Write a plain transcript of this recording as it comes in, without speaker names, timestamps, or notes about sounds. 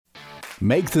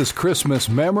Make this Christmas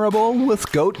memorable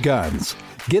with Goat Guns.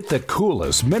 Get the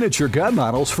coolest miniature gun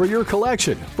models for your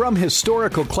collection. From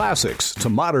historical classics to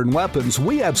modern weapons,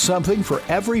 we have something for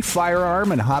every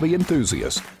firearm and hobby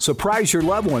enthusiast. Surprise your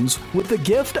loved ones with the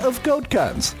gift of Goat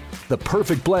Guns, the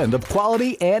perfect blend of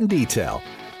quality and detail.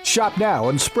 Shop now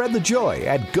and spread the joy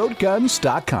at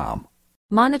goatguns.com.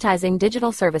 Monetizing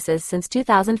digital services since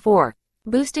 2004.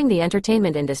 Boosting the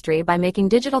entertainment industry by making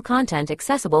digital content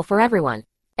accessible for everyone.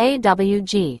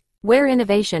 AWG, where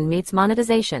innovation meets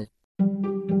monetization.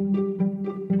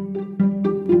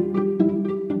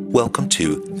 Welcome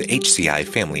to the HCI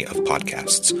family of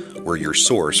podcasts. We're your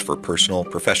source for personal,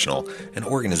 professional, and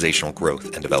organizational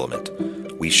growth and development.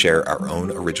 We share our own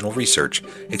original research,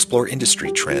 explore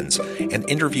industry trends, and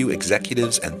interview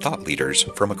executives and thought leaders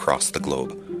from across the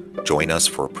globe. Join us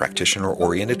for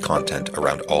practitioner-oriented content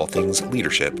around all things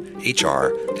leadership,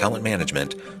 HR, talent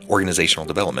management, organizational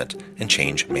development, and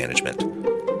change management.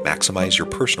 Maximize your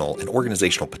personal and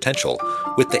organizational potential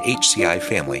with the HCI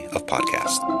family of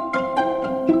podcasts.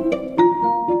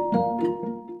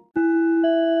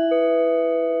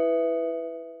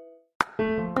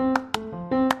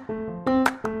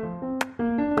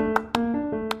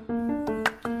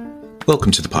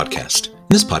 Welcome to the podcast.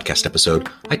 In this podcast episode,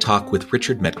 I talk with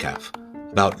Richard Medcalf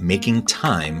about making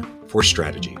time for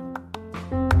strategy.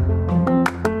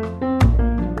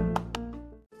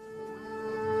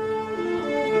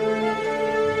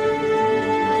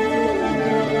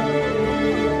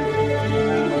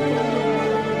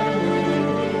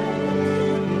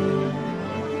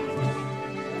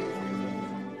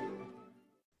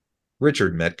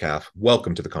 Richard Medcalf,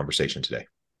 welcome to the conversation today.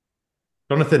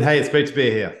 Jonathan, hey, it's great to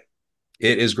be here.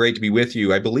 It is great to be with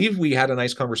you. I believe we had a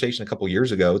nice conversation a couple of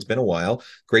years ago. It's been a while.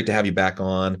 Great to have you back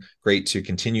on. Great to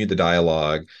continue the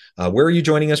dialogue. Where are you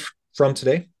joining us from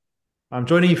today? I'm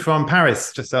joining you from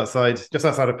Paris, just outside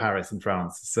of Paris in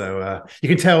France. So you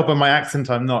can tell by my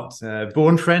accent, I'm not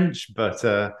born French, but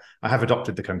I have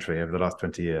adopted the country over the last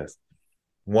 20 years.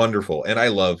 Wonderful. And I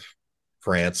love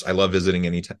France. I love visiting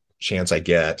any chance I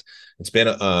get. It's been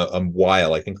a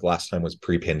while. I think the last time was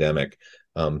pre-pandemic.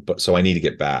 But so I need to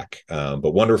get back.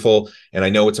 But wonderful. And I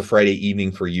know it's a Friday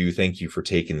evening for you. Thank you for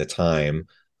taking the time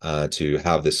to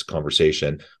have this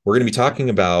conversation. We're going to be talking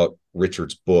about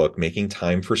Richard's book, Making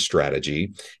Time for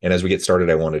Strategy. And as we get started,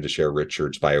 I wanted to share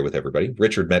Richard's bio with everybody.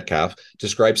 Richard Medcalf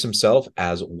describes himself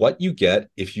as what you get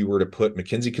if you were to put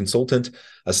McKinsey consultant,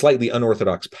 a slightly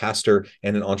unorthodox pastor,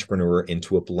 and an entrepreneur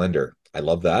into a blender. I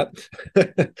love that.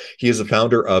 He is the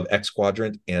founder of X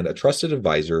Quadrant and a trusted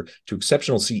advisor to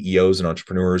exceptional CEOs and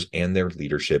entrepreneurs and their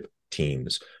leadership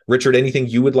teams. Richard, anything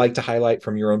you would like to highlight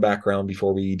from your own background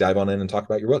before we dive on in and talk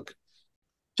about your book?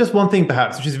 Just one thing,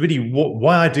 perhaps, which is really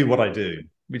why I do what I do,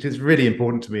 which is really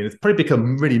important to me. And it's probably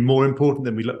become really more important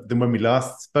than when we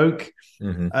last spoke.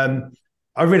 Mm-hmm.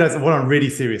 I realize that what I'm really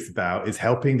serious about is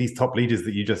helping these top leaders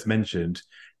that you just mentioned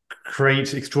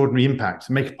create extraordinary impact,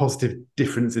 make a positive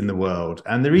difference in the world.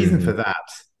 And the reason for that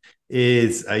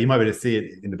is, you might be able to see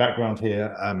it in the background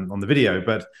here on the video,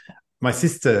 but my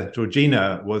sister,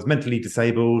 Georgina, was mentally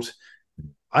disabled.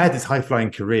 I had this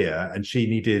high-flying career and she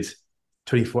needed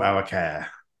 24-hour care.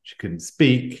 She couldn't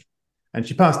speak and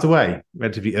she passed away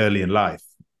relatively early in life.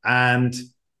 And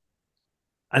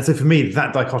so for me,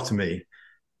 that dichotomy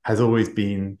has always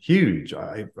been huge.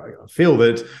 I feel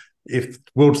that if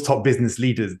world's top business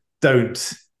leaders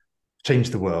don't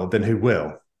change the world, then who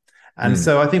will? And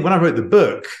so I think when I wrote the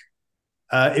book,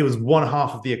 it was one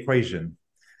half of the equation.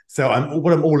 So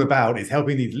what I'm all about is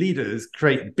helping these leaders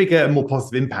create bigger and more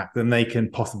positive impact than they can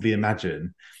possibly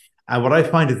imagine. And what I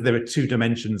find is there are two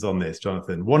dimensions on this,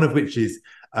 Jonathan, one of which is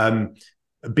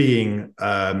being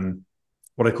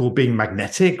what I call being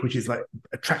magnetic, which is like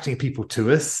attracting people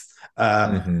to us,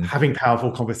 having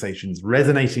powerful conversations,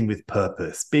 resonating with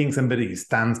purpose, being somebody who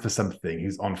stands for something,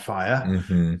 who's on fire.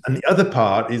 And the other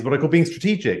part is what I call being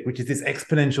strategic, which is this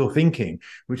exponential thinking,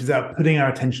 which is about putting our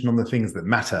attention on the things that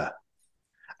matter.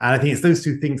 And I think it's those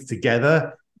two things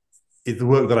together is the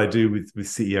work that I do with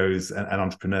CEOs and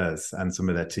entrepreneurs and some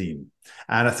of their team.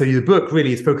 And so the book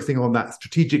really is focusing on that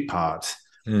strategic part.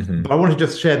 But I want to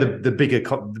just share the bigger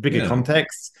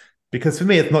context, because for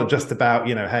me, it's not just about,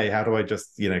 hey, how do I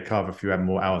just, carve a few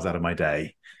more hours out of my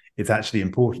day? It's actually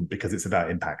important because it's about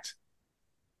impact.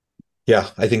 Yeah,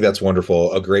 I think that's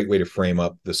wonderful. A great way to frame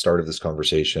up the start of this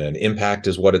conversation. Impact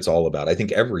is what it's all about. I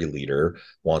think every leader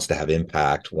wants to have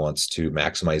impact, wants to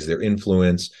maximize their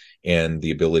influence and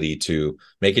the ability to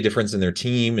make a difference in their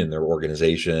team, in their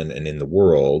organization, and in the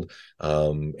world.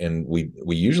 And we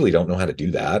usually don't know how to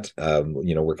do that.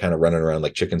 We're kind of running around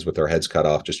like chickens with our heads cut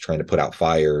off, just trying to put out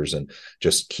fires and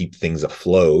just keep things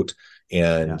afloat.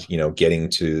 and getting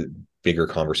to bigger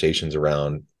conversations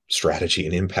around strategy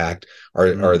and impact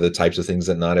are the types of things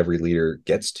that not every leader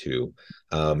gets to.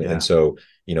 And so,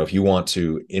 if you want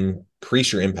to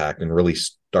increase your impact and really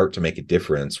start to make a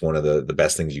difference, one of the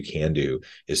best things you can do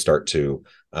is start to,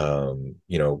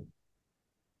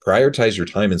 prioritize your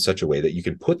time in such a way that you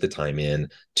can put the time in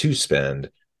to spend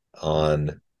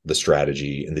on the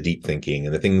strategy and the deep thinking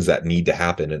and the things that need to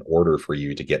happen in order for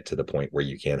you to get to the point where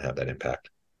you can have that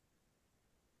impact.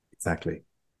 Exactly.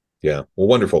 Yeah. Well,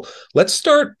 wonderful. Let's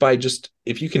start by just,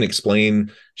 if you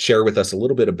can share with us a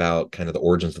little bit about kind of the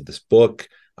origins of this book,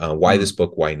 why this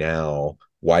book, why now,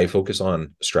 why focus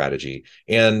on strategy,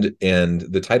 and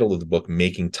the title of the book,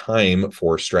 Making Time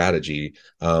for Strategy.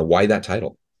 Why that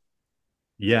title?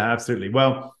 Yeah, absolutely.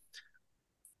 Well,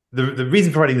 the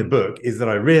reason for writing the book is that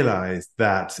I realized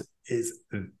that is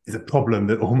a problem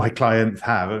that all my clients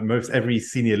have. And most every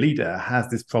senior leader has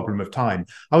this problem of time.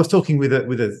 I was talking with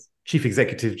a chief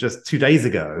executive just 2 days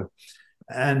ago,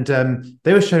 and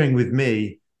they were sharing with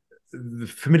me the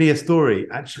familiar story.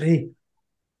 Actually,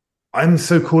 I'm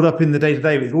so caught up in the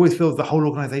day-to-day. It always feels the whole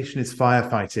organization is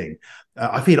firefighting.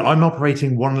 I feel I'm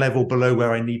operating one level below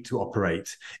where I need to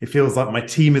operate. It feels like my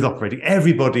team is operating.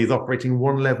 Everybody is operating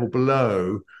one level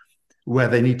below where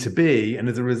they need to be. And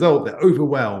as a result, they're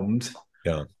overwhelmed.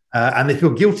 Yeah. And they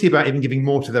feel guilty about even giving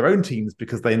more to their own teams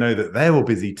because they know that they're all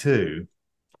busy too.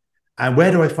 And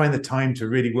where do I find the time to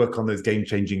really work on those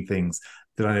game-changing things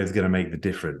that I know is going to make the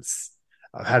difference?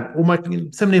 I've had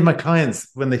so many of my clients,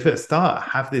 when they first start,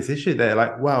 have this issue. They're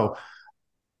like, well,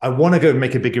 I want to go and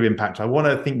make a bigger impact. I want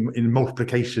to think in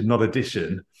multiplication, not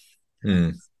addition.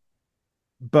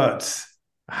 But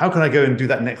how can I go and do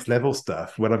that next level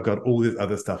stuff when I've got all this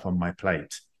other stuff on my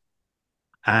plate?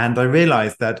 And I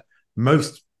realized that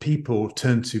most people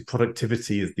turn to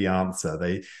productivity as the answer.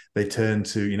 They turn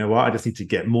to, I just need to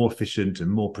get more efficient and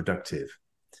more productive.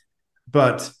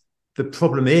 But the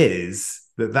problem is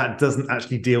that doesn't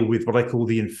actually deal with what I call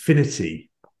the infinity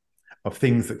of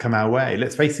things that come our way.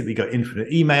 Let's face it, we got infinite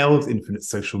emails, infinite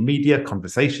social media,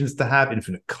 conversations to have,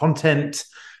 infinite content,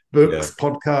 books,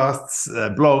 podcasts,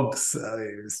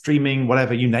 blogs, streaming,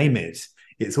 whatever, you name it.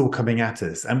 It's all coming at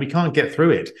us and we can't get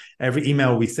through it. Every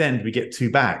email we send, we get two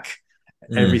back.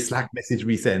 Every Slack message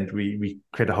we send, we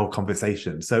create a whole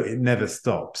conversation. So it never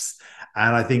stops.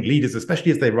 And I think leaders,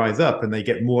 especially as they rise up and they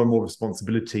get more and more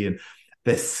responsibility and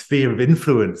their sphere of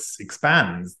influence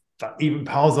expands, that even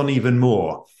piles on even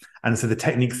more. And so the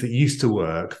techniques that used to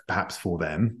work, perhaps for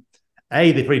them,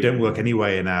 they probably don't work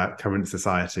anyway in our current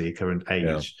society, current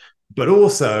age. But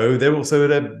also, they're also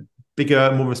at a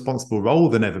bigger, more responsible role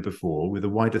than ever before with a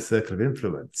wider circle of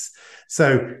influence.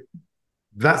 So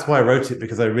that's why I wrote it,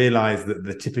 because I realized that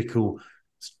the typical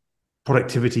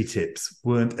productivity tips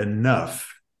weren't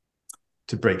enough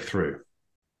to break through.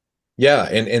 Yeah,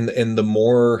 and the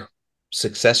more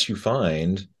success you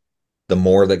find, the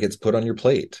more that gets put on your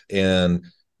plate. And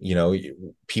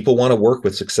people want to work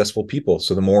with successful people,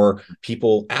 so the more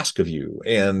people ask of you,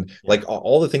 and like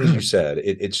all the things you said,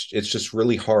 it's just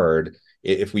really hard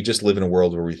if we just live in a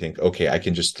world where we think, okay, I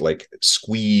can just like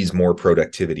squeeze more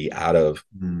productivity out of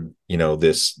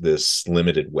this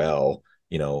limited well,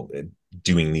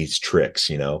 doing these tricks,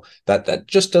 that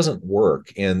just doesn't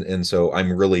work. And so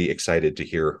I'm really excited to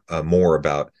hear more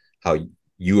about how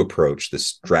you approach the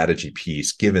strategy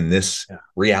piece, given this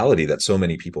reality that so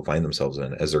many people find themselves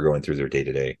in as they're going through their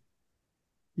day-to-day.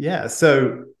 Yeah.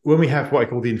 So when we have what I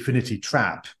call the infinity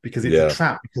trap, because it's a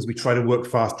trap because we try to work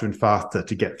faster and faster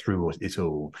to get through it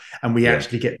all. And we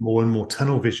actually get more and more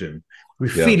tunnel vision. We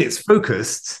feel it's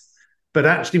focused, but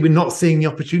actually we're not seeing the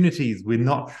opportunities. We're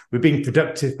being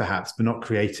productive perhaps, but not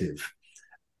creative.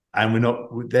 And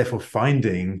we're therefore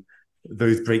finding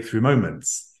those breakthrough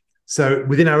moments. So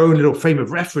within our own little frame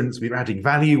of reference, we're adding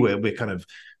value, we're kind of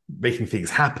making things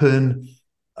happen,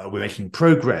 we're making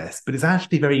progress, but it's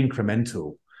actually very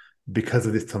incremental because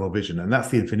of this tunnel vision. And that's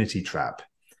the infinity trap.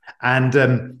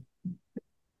 And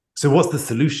so what's the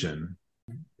solution?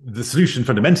 The solution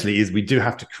fundamentally is we do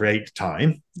have to create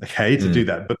time, to do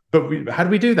that. But how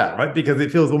do we do that, right? Because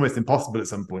it feels almost impossible at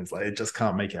some points, like it just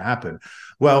can't make it happen.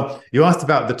 Well, you asked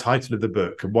about the title of the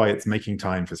book and why it's Making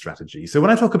Time for Strategy. So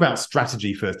when I talk about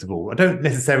strategy, first of all, I don't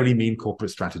necessarily mean corporate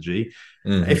strategy.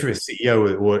 If you're a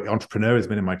CEO or entrepreneur, as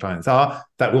many of my clients are,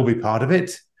 that will be part of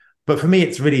it. But for me,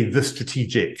 it's really the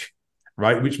strategic,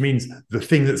 right? Which means the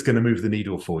thing that's going to move the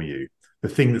needle for you. The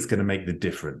thing that's going to make the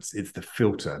difference. It's the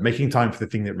filter, making time for the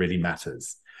thing that really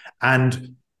matters.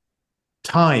 And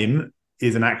time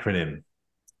is an acronym.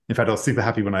 In fact, I was super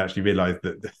happy when I actually realized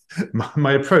that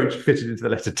my approach fitted into the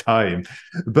letter time.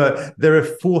 But there are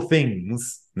 4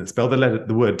 things that spell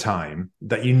the word time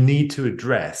that you need to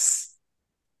address.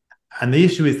 And the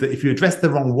issue is that if you address the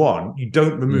wrong one, you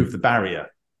don't remove the barrier.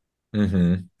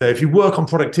 Mm-hmm. So if you work on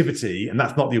productivity and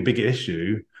that's not your big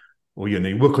issue, or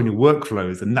you work on your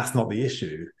workflows and that's not the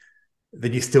issue,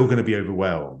 then you're still going to be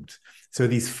overwhelmed. So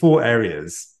these 4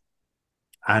 areas,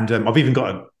 and I've even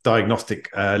got a diagnostic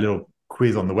little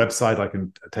quiz on the website I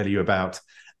can tell you about,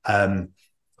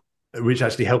 which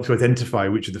actually helps you identify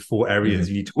which of the 4 areas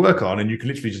you need to work on. And you can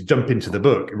literally just jump into the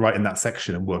book right in that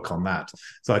section and work on that.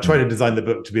 So I try to design the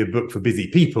book to be a book for busy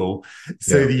people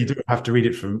so that you don't have to read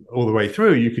it from all the way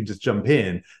through. You can just jump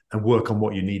in and work on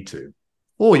what you need to,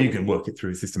 or you can work it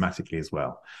through systematically as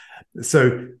well.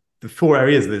 So the 4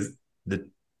 areas, there's the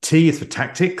T is for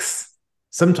tactics.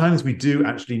 Sometimes we do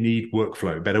actually need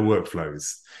better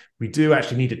workflows. We do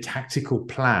actually need a tactical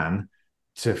plan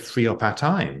to free up our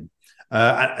time.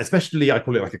 Especially, I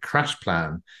call it like a crash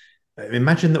plan.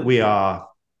 Imagine that we are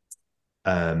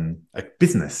a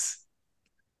business,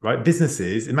 right?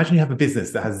 Businesses, imagine you have a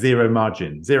business that has 0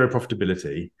 margin, 0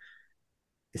 profitability.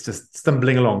 It's just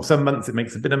stumbling along. Some months it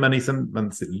makes a bit of money, some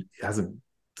months it doesn't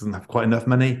have quite enough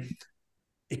money.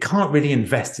 It can't really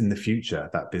invest in the future,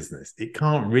 that business. It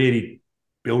can't really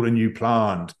build a new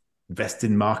plant, invest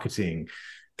in marketing,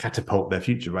 catapult their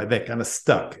future, right? They're kind of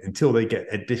stuck until they get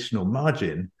additional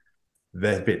margin.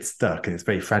 They're a bit stuck and it's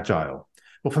very fragile.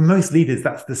 Well, for most leaders,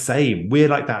 that's the same. We're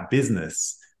like that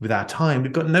business with our time.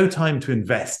 We've got no time to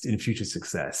invest in future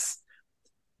success.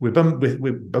 We're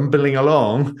bumbling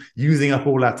along, using up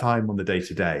all our time on the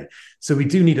day-to-day. So we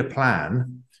do need a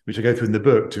plan, which I go through in the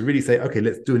book, to really say, okay,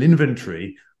 let's do an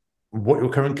inventory of what your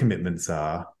current commitments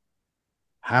are,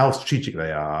 how strategic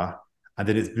they are, and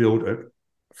then it's build a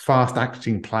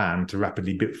fast-acting plan to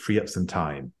rapidly free up some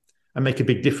time and make a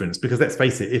big difference. Because let's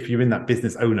face it, if you're in that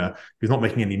business owner who's not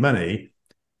making any money, you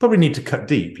probably need to cut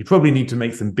deep. You probably need to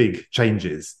make some big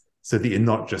changes so that you're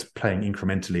not just playing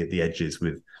incrementally at the edges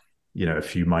with, a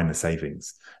few minor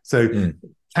savings. So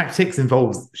tactics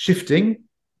involves shifting,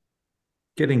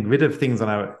 getting rid of things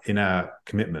in our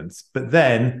commitments, but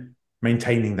then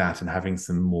maintaining that and having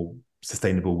some more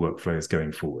sustainable workflows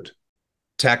going forward.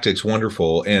 Tactics,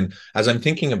 wonderful. And as I'm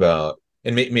thinking about,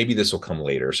 and maybe this will come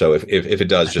later. So if it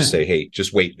does, just say, hey,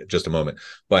 just wait just a moment.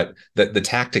 But the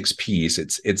tactics piece,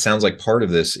 it sounds like part of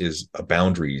this is a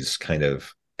boundaries kind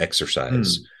of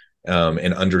exercise,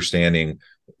 and understanding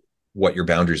what your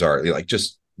boundaries are. Like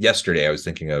just yesterday, I was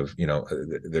thinking of,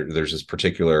 there's this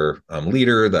particular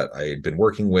leader that I had been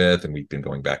working with, and we've been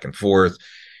going back and forth.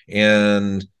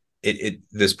 And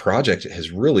this project has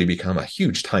really become a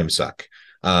huge time suck.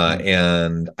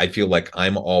 And I feel like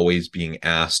I'm always being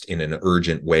asked in an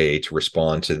urgent way to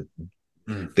respond to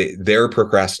their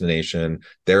procrastination,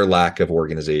 their lack of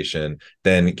organization,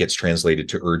 then it gets translated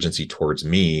to urgency towards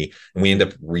me. And we end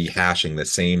up rehashing the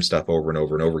same stuff over and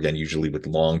over and over again, usually with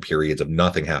long periods of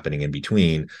nothing happening in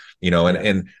between,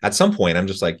 and at some point I'm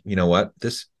just like, you know what,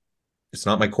 it's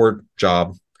not my core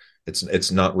job.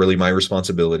 It's not really my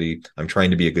responsibility. I'm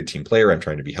trying to be a good team player. I'm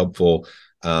trying to be helpful.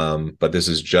 But this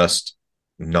is just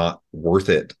not worth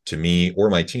it to me or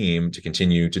my team to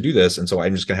continue to do this. And so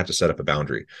I'm just going to have to set up a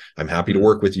boundary. I'm happy to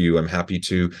work with you. I'm happy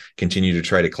to continue to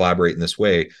try to collaborate in this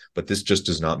way, but this just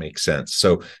does not make sense.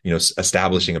 So,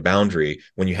 establishing a boundary,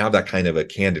 when you have that kind of a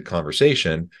candid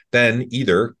conversation, then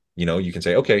either, you can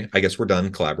say, okay, I guess we're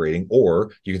done collaborating,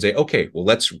 or you can say, okay, well,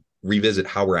 let's revisit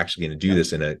how we're actually going to do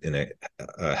this in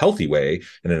a healthy way,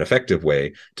 in an effective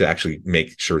way, to actually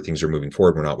make sure things are moving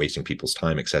forward. We're not wasting people's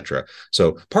time, etc.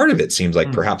 So part of it seems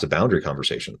like perhaps a boundary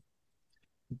conversation.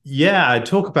 Yeah, I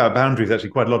talk about boundaries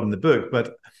actually quite a lot in the book,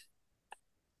 but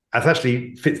that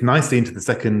actually fits nicely into the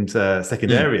second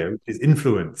area, which is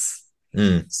influence.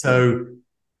 So,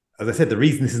 as I said, the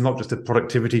reason this is not just a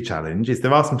productivity challenge is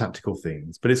there are some tactical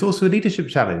things, but it's also a leadership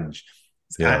challenge.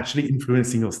 It's actually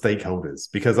influencing your stakeholders,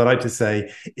 because I like to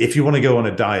say, if you want to go on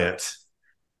a diet,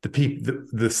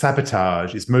 the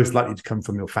sabotage is most likely to come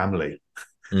from your family,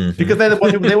 because they're the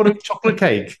one they want to eat chocolate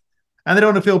cake and they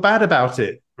don't want to feel bad about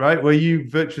it, right? Were you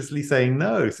virtuously saying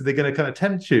no? So they're going to kind of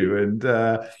tempt you, and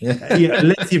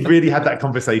unless you've really had that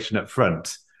conversation up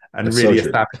front and That's really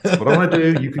established what I want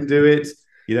to do, you can do it.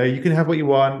 You can have what you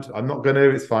want. I'm not going to.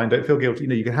 It's fine. Don't feel guilty.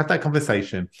 You can have that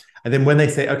conversation, and then when they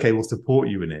say, "Okay, we'll support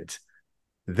you in it,"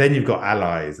 then you've got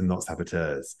allies and not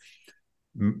saboteurs.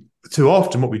 Too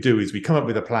often what we do is we come up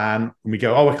with a plan and we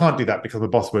go, oh, I can't do that because my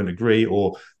boss won't agree,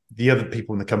 or the other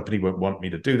people in the company won't want me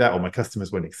to do that, or my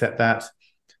customers won't accept that.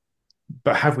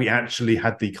 But have we actually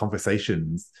had the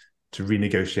conversations to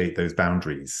renegotiate those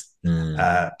boundaries,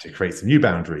 to create some new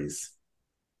boundaries?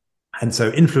 And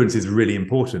so influence is really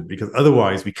important, because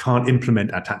otherwise we can't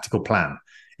implement our tactical plan.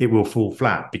 it will fall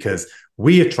flat because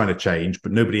we are trying to change,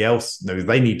 but nobody else knows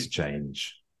they need to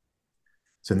change.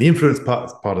 So in the influence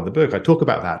part of the book, I talk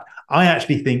about that. I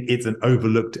actually think it's an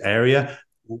overlooked area.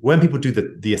 When people do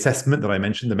the assessment that I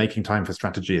mentioned, the Making Time for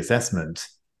Strategy assessment,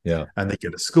 and they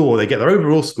get a score, they get their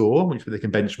overall score, which they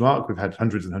can benchmark. We've had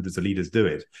hundreds and hundreds of leaders do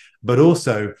it. But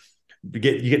also, you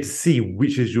get to see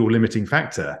which is your limiting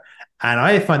factor. And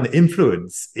I find that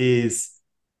influence is,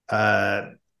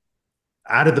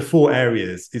 out of the 4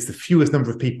 areas, it's the fewest number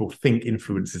of people think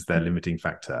influence is their limiting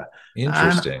factor.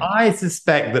 Interesting. And I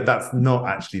suspect that that's not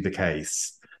actually the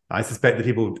case. I suspect that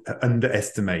people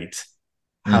underestimate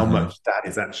how much that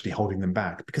is actually holding them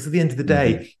back. Because at the end of the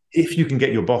day, if you can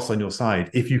get your boss on your side,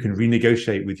 if you can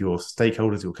renegotiate with your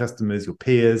stakeholders, your customers, your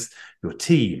peers, your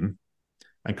team,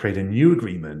 and create a new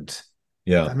agreement,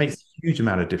 that makes a huge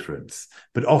amount of difference.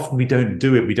 But often we don't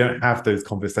do it. We don't have those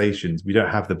conversations. We don't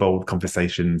have the bold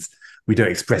conversations. We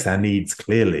don't express our needs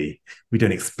clearly. We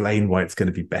don't explain why it's going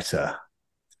to be better.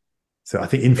 So I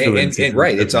think influence and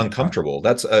right, it's uncomfortable.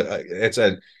 That's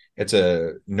it's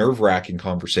a nerve-wracking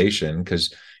conversation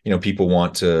because people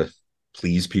want to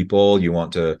please people. You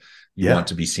want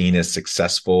to be seen as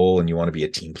successful, and you want to be a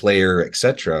team player,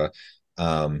 etc.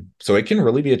 So it can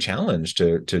really be a challenge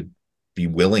to be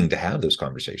willing to have those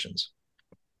conversations.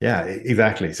 Yeah,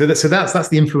 exactly. So that's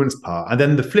the influence part. And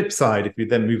then the flip side, if you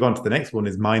then move on to the next one,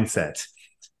 is mindset.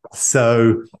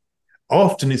 So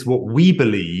often it's what we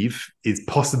believe is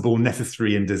possible,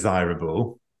 necessary, and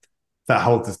desirable that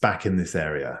holds us back in this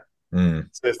area. So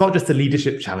it's not just a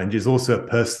leadership challenge, it's also a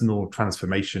personal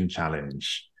transformation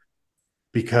challenge,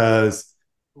 because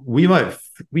we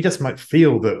just might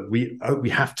feel that we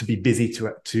have to be busy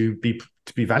to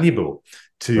be valuable,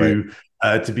 to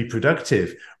be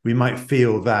productive. We might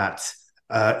feel that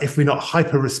if we're not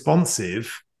hyper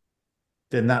responsive,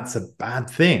 then that's a bad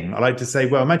thing. I like to say,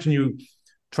 well, imagine you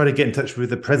try to get in touch with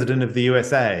the president of the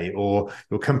USA or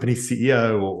your company's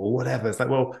CEO or whatever. It's like,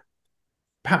 well,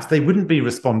 perhaps they wouldn't be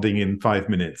responding in 5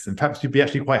 minutes, and perhaps you'd be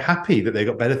actually quite happy that they've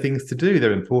got better things to do.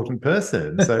 They're an important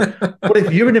person. So what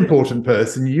if you're an important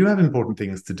person, you have important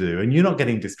things to do, and you're not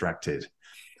getting distracted?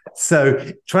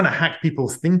 So trying to hack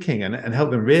people's thinking and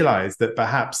help them realize that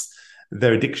perhaps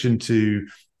their addiction to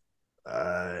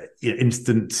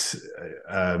instant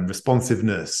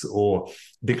responsiveness, or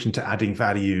addiction to adding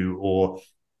value,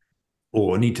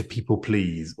 or need to people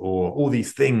please, or all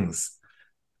these things,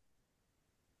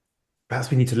 perhaps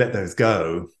we need to let those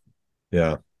go.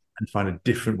 And find a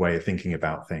different way of thinking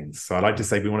about things. So I like to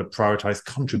say we want to prioritize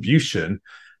contribution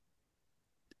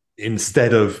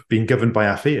instead of being governed by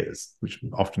our fears, which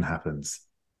often happens.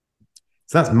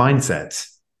 So that's mindset.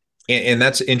 And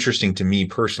that's interesting to me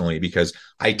personally, because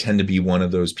I tend to be one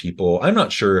of those people. I'm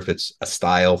not sure if it's a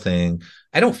style thing.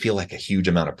 I don't feel like a huge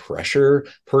amount of pressure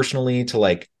personally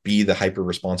to be the hyper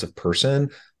responsive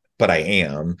person, but I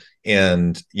am.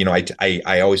 And,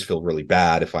 I always feel really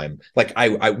bad if I'm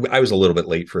I was a little bit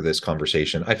late for this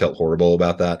conversation. I felt horrible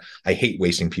about that. I hate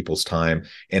wasting people's time.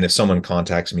 And if someone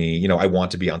contacts me, I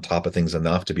want to be on top of things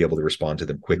enough to be able to respond to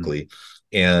them quickly.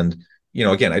 And,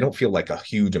 again, I don't feel like a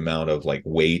huge amount of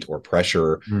weight or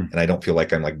pressure, and I don't feel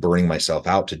like I'm burning myself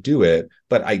out to do it,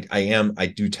 but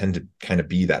I do tend to kind of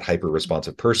be that hyper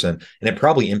responsive person. And it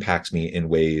probably impacts me in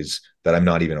ways that I'm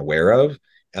not even aware of.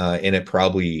 And it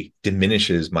probably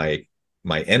diminishes my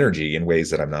energy in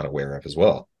ways that I'm not aware of as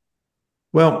well.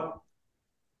 Well,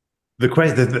 I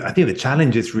think the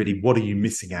challenge is really, what are you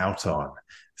missing out on?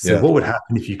 So what would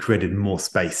happen if you created more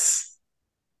space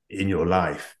in your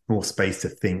life, more space to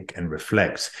think and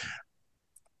reflect?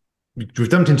 We've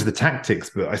dumped into the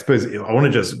tactics, but I suppose I want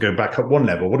to just go back up one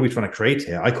level. What are we trying to create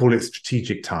here? I call it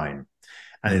strategic time.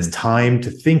 And it's time to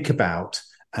think about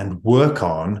and work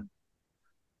on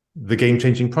the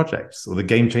game-changing projects, or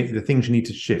the things you need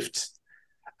to shift.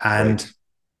 And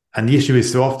the issue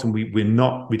is, so often we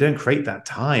don't create that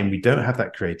time. We don't have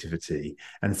that creativity.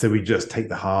 And so we just take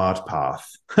the hard path.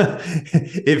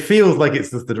 It feels like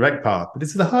it's just the direct path, but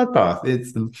it's the hard path.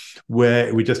 It's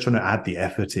where we're just trying to add the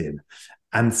effort in.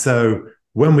 And so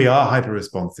when we are hyper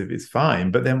responsive, it's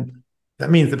fine. But then that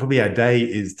means that probably our day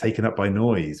is taken up by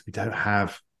noise. We don't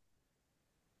have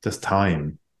just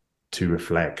time to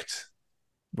reflect.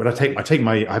 But I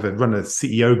run a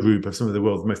CEO group of some of the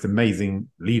world's most amazing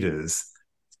leaders.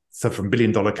 So from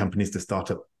billion-dollar companies to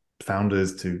startup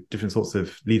founders to different sorts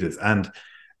of leaders. And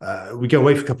we go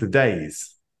away for a couple of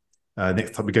days.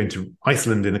 Next time we're going to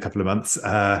Iceland in a couple of months.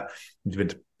 We're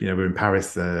in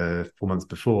Paris 4 months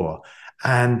before.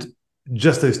 And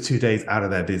just those 2 days out of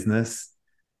their business,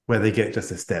 where they get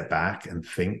just a step back and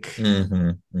think.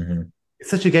 It's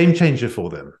such a game changer for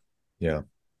them. Yeah.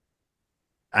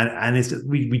 And it's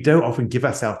we don't often give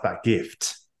ourselves that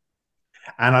gift.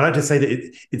 And I like to say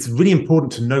that it's really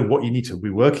important to know what you need to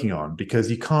be working on, because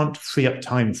you can't free up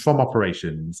time from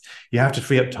operations. You have to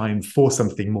free up time for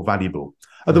something more valuable.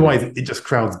 Otherwise, it just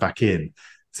crowds back in.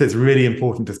 So it's really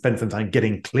important to spend some time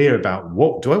getting clear about,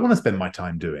 what do I want to spend my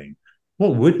time doing?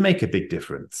 What would make a big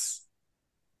difference?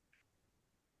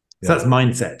 So that's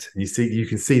mindset. You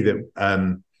can see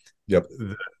that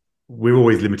we're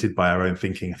always limited by our own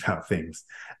thinking about things.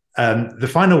 The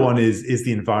final one is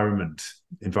the environment.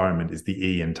 Environment is the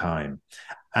E in time.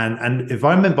 And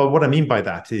environment, but what I mean by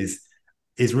that is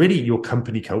really your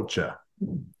company culture.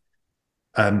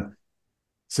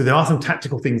 So there are some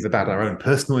tactical things about our own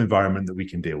personal environment that we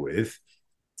can deal with,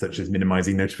 such as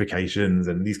minimizing notifications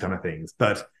and these kind of things.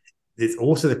 But it's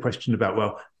also the question about,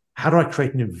 well, how do I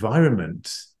create an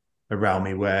environment around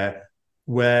me where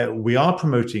we are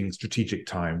promoting strategic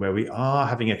time, where we are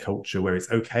having a culture where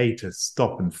it's okay to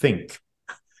stop and think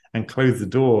and close the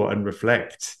door and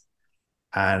reflect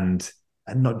and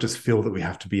not just feel that we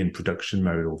have to be in production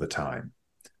mode all the time,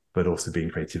 but also be in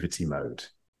creativity mode.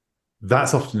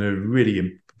 That's often a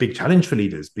really big challenge for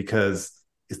leaders, because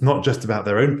it's not just about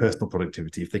their own personal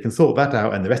productivity. If they can sort that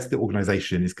out and the rest of the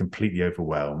organization is completely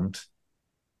overwhelmed,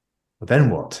 well,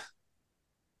 then what?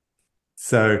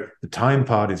 So the time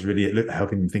part is really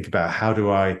helping them think about, how do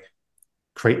I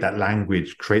create that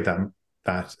language, create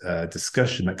that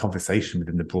discussion, that conversation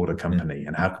within the broader company,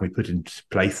 and how can we put into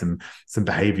place some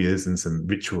behaviors and some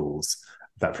rituals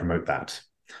that promote that?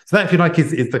 So that, if you like,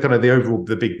 is the kind of the overall,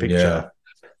 the big picture. Yeah.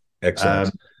 Excellent.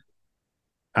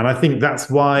 And I think that's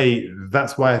why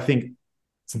I think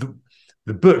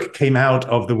the book came out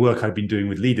of the work I've been doing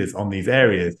with leaders on these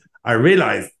areas. I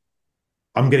realized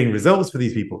I'm getting results for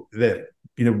these people. They,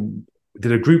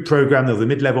 did a group program. There was a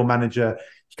mid-level manager.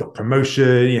 He got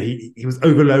promotion. He was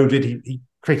overloaded. He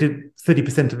created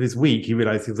 30% of his week. He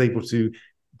realized he was able to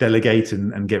delegate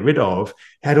and get rid of.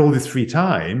 He had all this free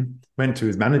time. Went to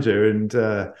his manager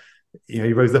and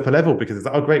he rose up a level, because it's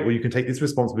like, oh, great, well, you can take this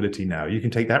responsibility now. You can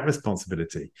take that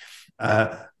responsibility.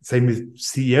 Same with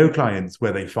CEO clients,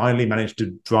 where they finally managed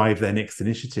to drive their next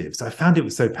initiative. So I found it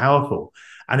was so powerful.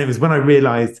 And it was when I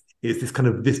realized it's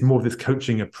this more of this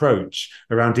coaching approach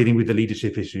around dealing with the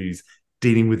leadership issues,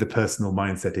 dealing with the personal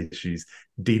mindset issues,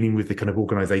 dealing with the kind of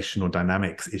organizational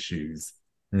dynamics issues.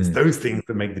 It's those things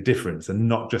that make the difference, and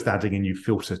not just adding a new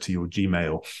filter to your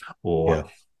Gmail or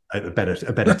a better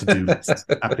to-do list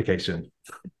application.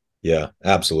 Yeah,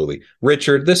 absolutely.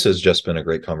 Richard, this has just been a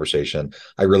great conversation.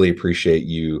 I really appreciate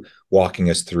you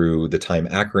walking us through the time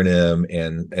acronym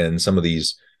and some of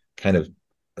these kind of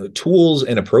tools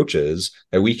and approaches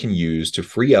that we can use to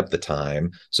free up the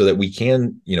time so that we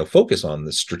can, focus on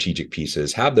the strategic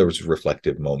pieces, have those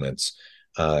reflective moments,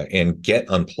 and get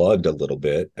unplugged a little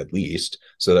bit, at least,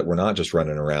 so that we're not just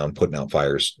running around putting out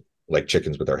fires like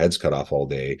chickens with our heads cut off all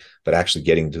day, but actually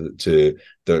getting to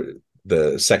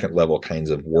the second level kinds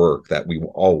of work that we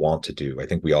all want to do. I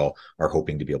think we all are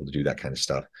hoping to be able to do that kind of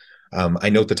stuff. I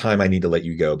note the time, I need to let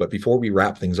you go, but before we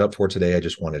wrap things up for today, I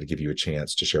just wanted to give you a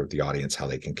chance to share with the audience how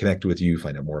they can connect with you,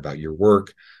 find out more about your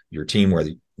work, your team, where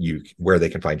they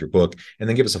can find your book, and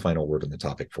then give us a final word on the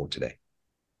topic for today.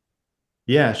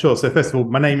 Yeah, sure. So first of all,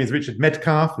 my name is Richard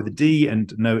Medcalf with a D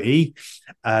and no E.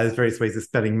 There's various ways of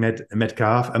spelling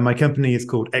Medcalf. And my company is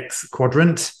called X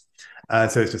Quadrant.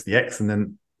 So it's just the X and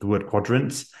then the word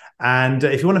quadrant. And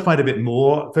if you want to find a bit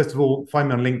more, first of all, find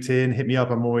me on LinkedIn, hit me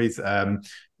up. I'm always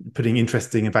putting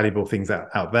interesting and valuable things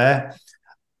out there.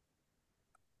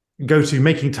 Go to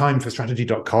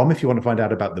makingtimeforstrategy.com if you want to find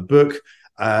out about the book.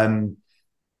 There's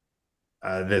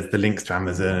the links to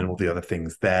Amazon and all the other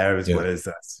things there, as well as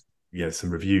some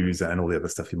reviews and all the other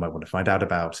stuff you might want to find out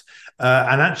about.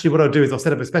 And actually what I'll do is I'll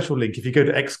set up a special link. If you go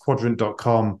to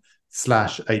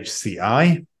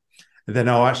xquadrant.com/HCI, then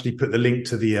I'll actually put the link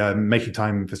to the Making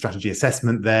Time for Strategy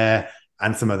assessment there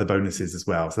and some other bonuses as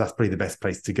well. So that's probably the best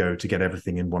place to go to get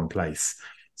everything in one place.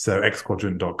 So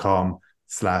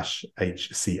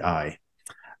xquadrant.com/HCI.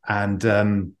 And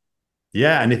and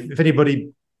if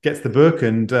anybody gets the book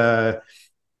and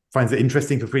finds it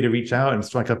interesting, feel free to reach out and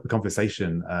strike up a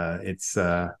conversation.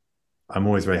 I'm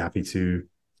always very happy to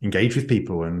engage with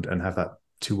people and have that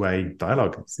two-way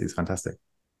dialogue. It's fantastic.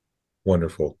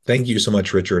 Wonderful. Thank you so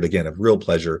much, Richard. Again, a real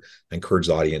pleasure. I encourage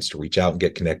the audience to reach out and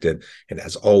get connected. And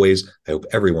as always, I hope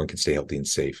everyone can stay healthy and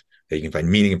safe, that you can find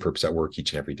meaning and purpose at work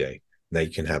each and every day, and that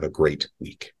you can have a great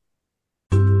week.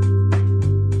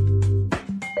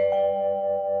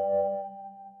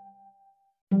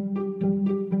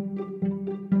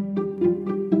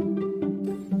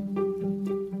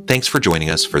 Thanks for joining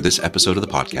us for this episode of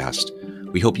the podcast.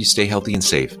 We hope you stay healthy and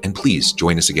safe, and please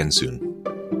join us again soon.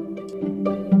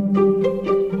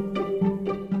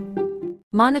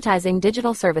 Monetizing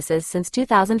digital services since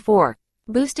 2004.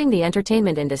 Boosting the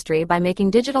entertainment industry by making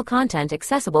digital content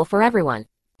accessible for everyone.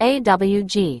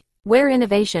 AWG, where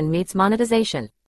innovation meets monetization.